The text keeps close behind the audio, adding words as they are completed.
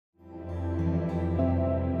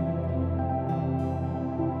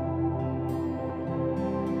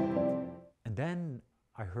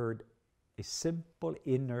heard a simple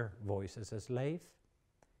inner voice that says, Leif,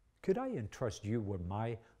 could I entrust you with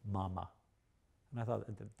my mama? And I thought,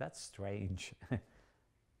 that's strange. And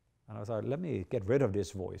I thought, let me get rid of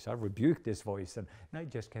this voice. I rebuked this voice. And I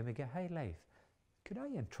just came again, hey, Leif, could I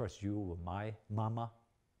entrust you with my mama?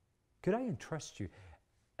 Could I entrust you?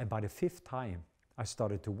 And by the 5th time, I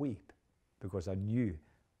started to weep because I knew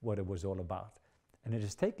what it was all about. And it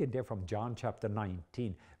is taken there from John chapter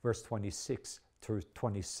 19, verse 26 through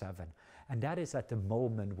 27. And that is at the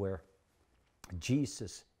moment where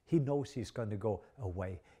Jesus, he knows he's going to go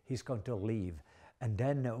away. He's going to leave. And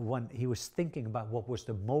then when he was thinking about what was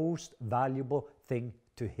the most valuable thing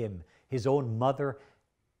to him, his own mother,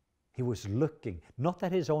 he was looking, not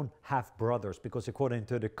at his own half-brothers, because according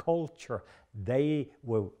to the culture, they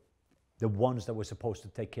were the ones that were supposed to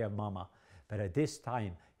take care of mama. But at this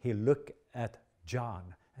time, he looked at John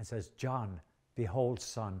and says, John, behold,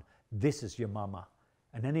 son, this is your mama.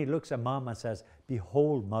 And then he looks at mama and says,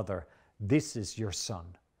 behold, mother, this is your son.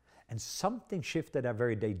 And something shifted that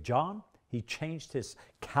very day. John, he changed his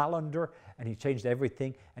calendar and he changed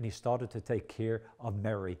everything, and he started to take care of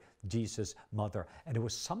Mary, Jesus' mother. And it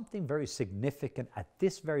was something very significant at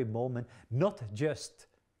this very moment, not just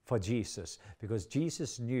for Jesus, because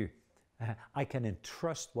Jesus knew, I can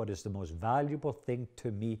entrust what is the most valuable thing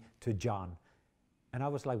to me, to John. And I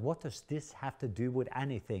was like, what does this have to do with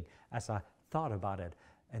anything, as I thought about it?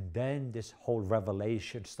 And then this whole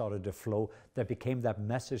revelation started to flow that became that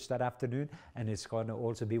message that afternoon, and it's going to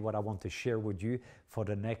also be what I want to share with you for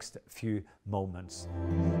the next few moments.